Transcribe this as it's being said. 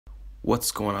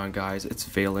What's going on, guys? It's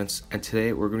Valence, and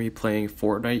today we're going to be playing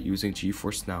Fortnite using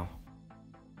GeForce Now.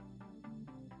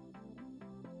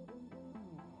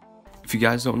 If you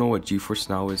guys don't know what GeForce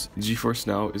Now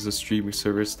is a streaming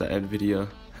service that Nvidia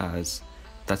has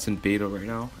that's in beta right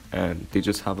now, and they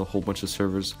just have a whole bunch of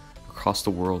servers across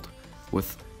the world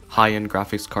with high-end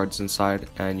graphics cards inside,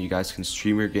 and you guys can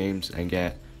stream your games and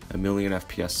get a million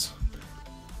FPS.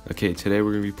 Okay, today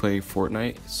we're going to be playing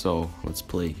Fortnite, so let's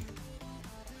play.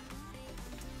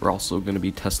 We're also going to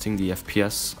be testing the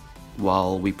FPS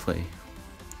while we play.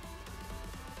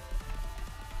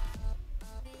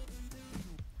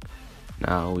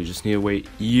 Now we just need to wait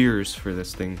years for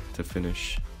this thing to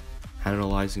finish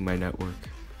analyzing my network.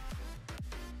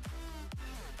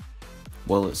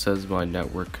 Well, it says my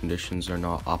network conditions are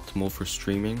not optimal for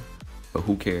streaming, but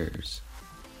who cares?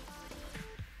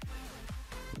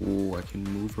 Oh, I can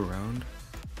move around.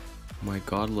 Oh my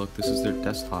god, look, this is their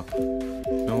desktop.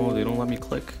 No, they don't let me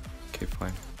click. Okay,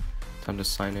 fine. Time to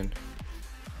sign in.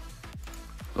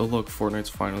 Oh look, Fortnite's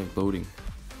finally loading.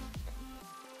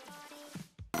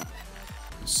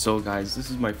 So guys, this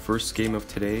is my first game of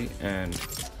today, and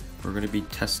we're going to be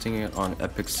testing it on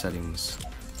epic settings.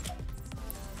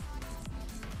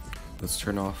 Let's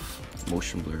turn off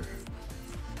motion blur.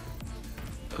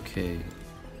 Okay,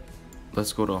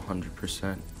 let's go to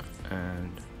 100%,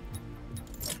 and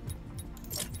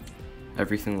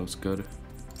everything looks good.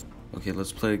 Okay,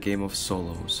 let's play a game of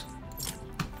solos.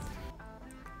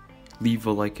 Leave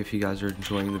a like if you guys are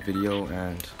enjoying the video,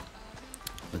 and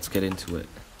let's get into it.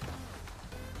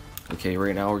 Okay,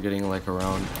 right now we're getting like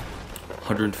around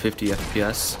 150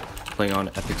 FPS, playing on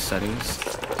epic settings,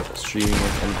 streaming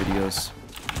with Nvidia's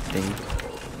thing.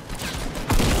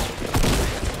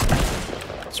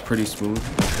 It's pretty smooth.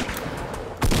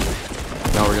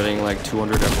 Now we're getting like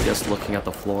 200 FPS looking at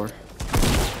the floor.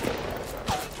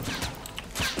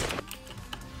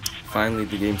 Finally,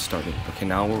 the game started. Okay,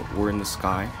 now we're in the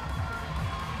sky.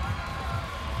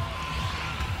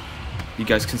 You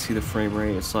guys can see the frame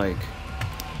rate. It's like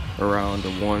around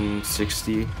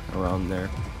 160, around there.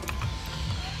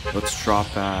 Let's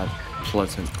drop at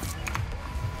Pleasant.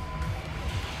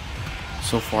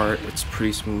 So far, it's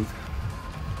pretty smooth.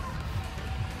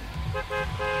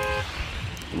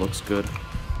 Looks good.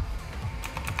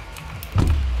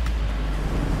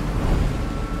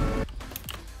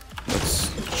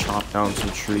 Chop down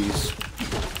some trees.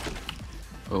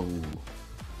 Oh,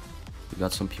 we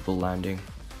got some people landing.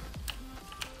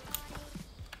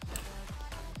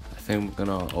 I think we're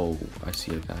gonna. Oh, I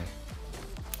see a guy.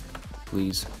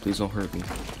 Please don't hurt me.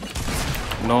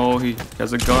 No, he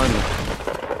has a gun.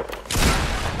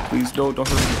 Please don't hurt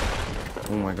me.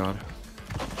 Oh my god.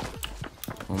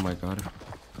 Oh my god.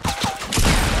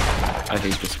 I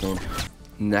hate this game.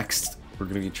 Next, we're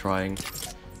gonna be trying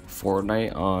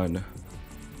Fortnite on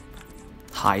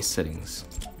high settings.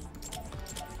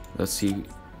 Let's see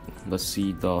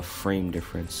the frame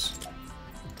difference.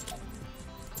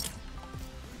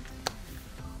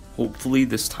 Hopefully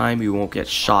this time we won't get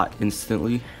shot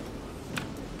instantly.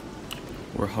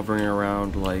 We're hovering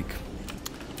around like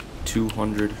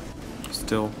 200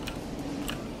 still,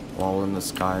 while in the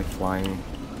sky flying.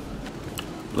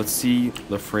 Let's see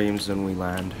the frames when we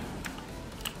land.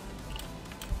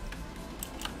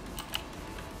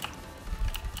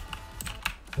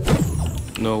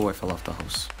 No, I fell off the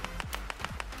house.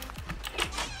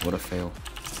 What a fail.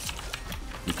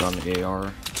 We got an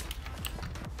AR.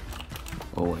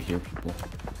 Oh, I hear people.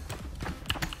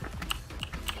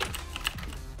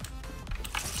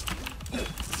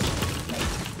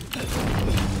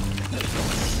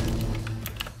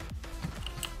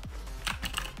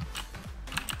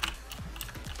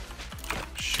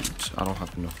 Shoot, I don't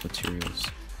have enough materials.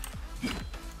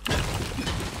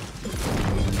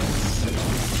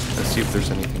 Let's see if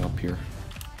there's anything up here.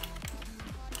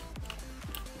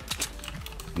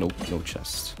 Nope, no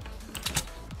chest.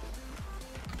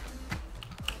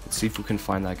 Let's see if we can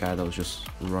find that guy that was just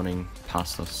running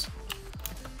past us.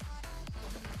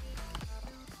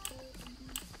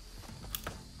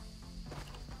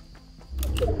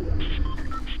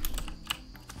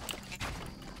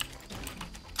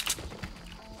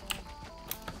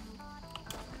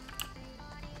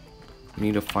 We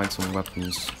need to find some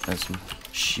weapons and some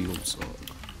shields.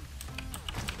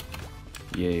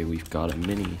 Yay, we've got a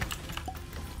mini.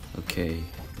 Okay,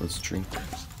 let's drink.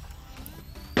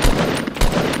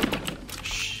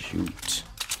 Shoot.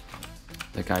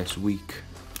 That guy's weak.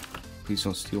 Please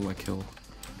don't steal my kill.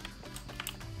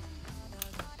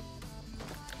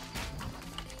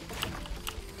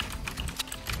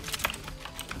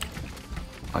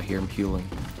 I hear him healing.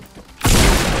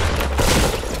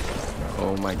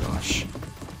 Oh my gosh.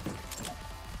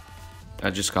 I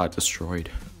just got destroyed.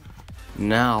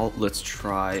 Now let's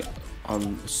try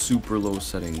on super low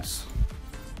settings.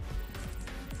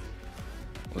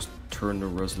 Let's turn the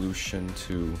resolution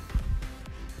to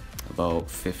about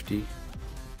 50.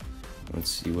 Let's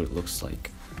see what it looks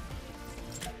like.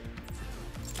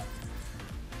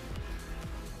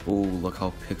 Oh, look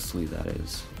how pixely that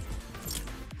is.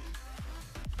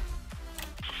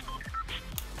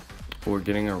 We're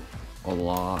getting a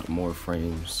lot more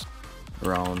frames,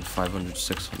 around 500,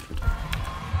 600.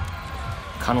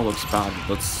 Kind of looks bad.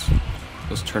 Let's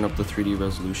turn up the 3D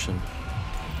resolution.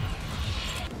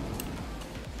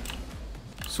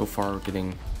 So far, we're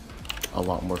getting a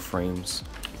lot more frames.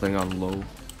 Playing on low.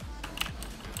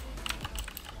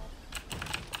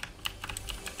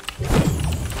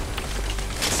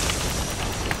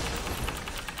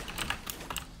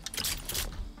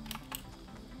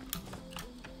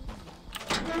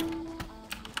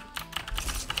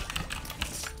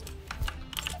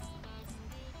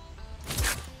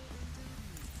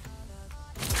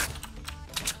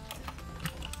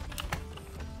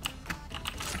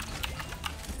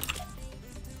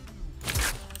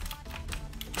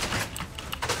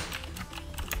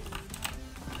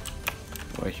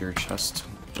 I hear a chest.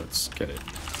 Let's get it.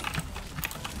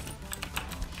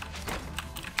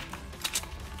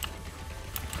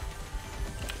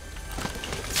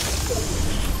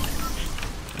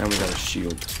 And we got a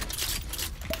shield.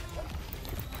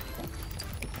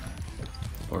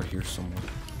 Or here's someone.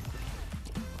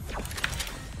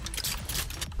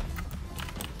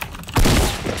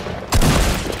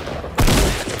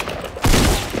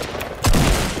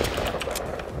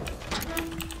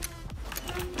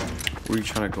 Where are you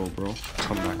trying to go, bro?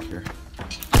 Come back here.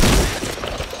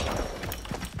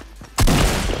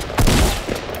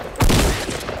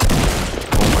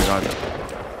 Oh my god.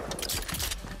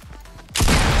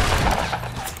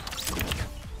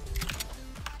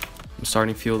 I'm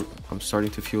starting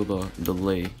to feel the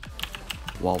delay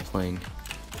while playing.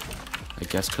 I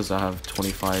guess because I have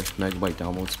 25 megabyte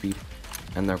download speed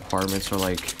and the requirements are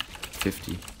like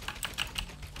 50.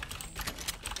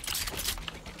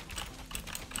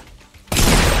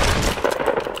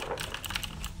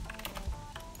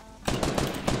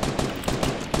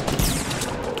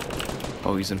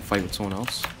 Oh, he's in a fight with someone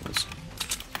else? Let's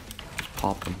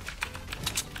pop him.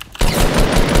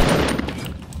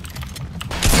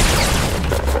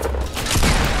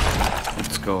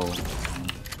 Let's go.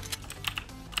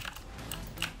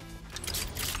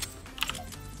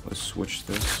 Let's switch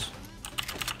this.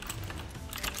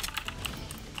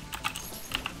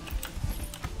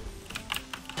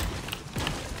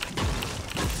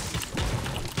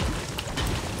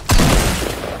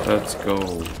 Let's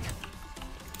go.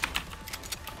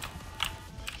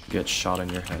 Get shot in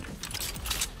your head.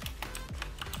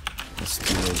 Let's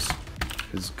steal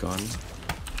his gun.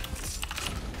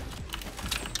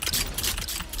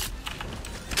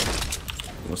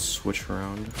 Let's switch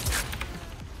around.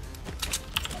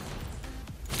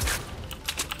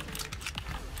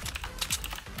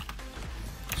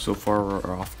 So far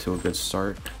we're off to a good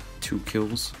start. 2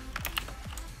 kills.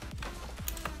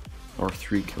 Or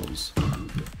 3 kills.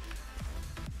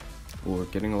 We're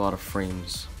getting a lot of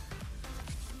frames.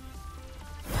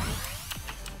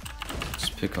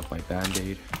 Pick up my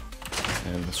band-aid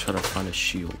and let's try to find a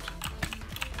shield.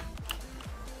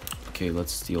 Okay,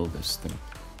 let's steal this thing.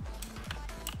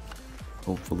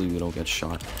 Hopefully we don't get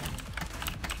shot.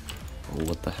 Oh,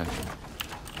 what the heck.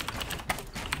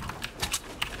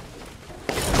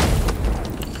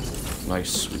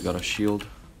 Nice, we got a shield.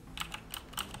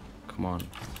 Come on.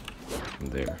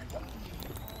 There.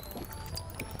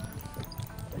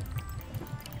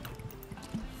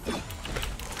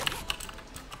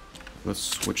 Let's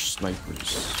switch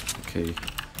snipers. Okay.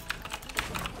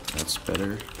 That's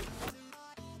better.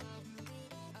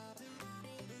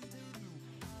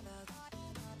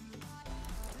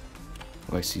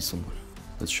 Oh, I see someone.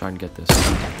 Let's try and get this.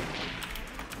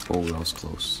 Oh, that was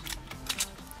close.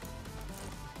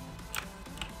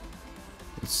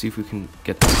 Let's see if we can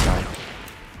get this guy.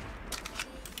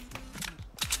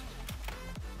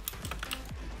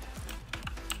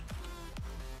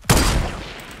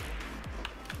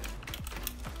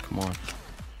 Come on.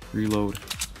 Reload.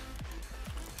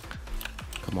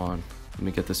 Come on. Let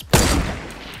me get this peg.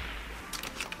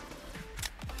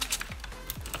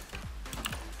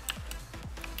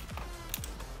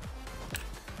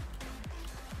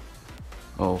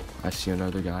 Oh, I see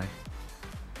another guy.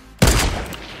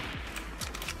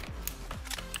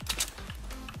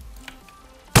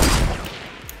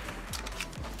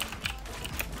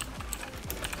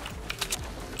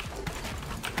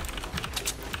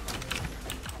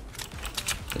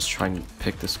 Let's try and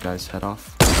pick this guy's head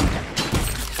off.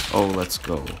 Oh, let's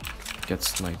go. Get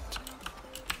sniped.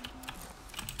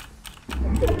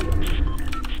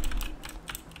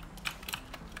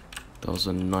 That was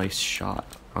a nice shot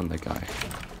on the guy.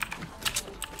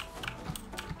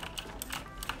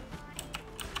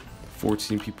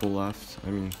 14 people left. I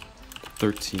mean,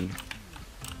 13.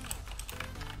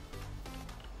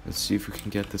 Let's see if we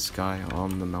can get this guy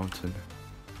on the mountain.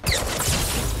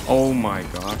 Oh my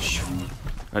gosh.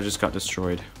 I just got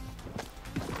destroyed.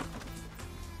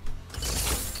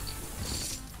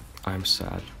 I'm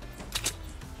sad.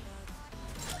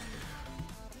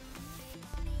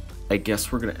 I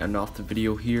guess we're gonna end off the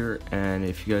video here, and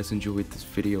if you guys enjoyed this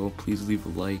video, please leave a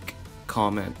like,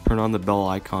 comment, turn on the bell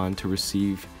icon to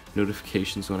receive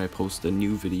notifications when I post a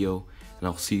new video, and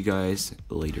I'll see you guys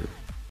later.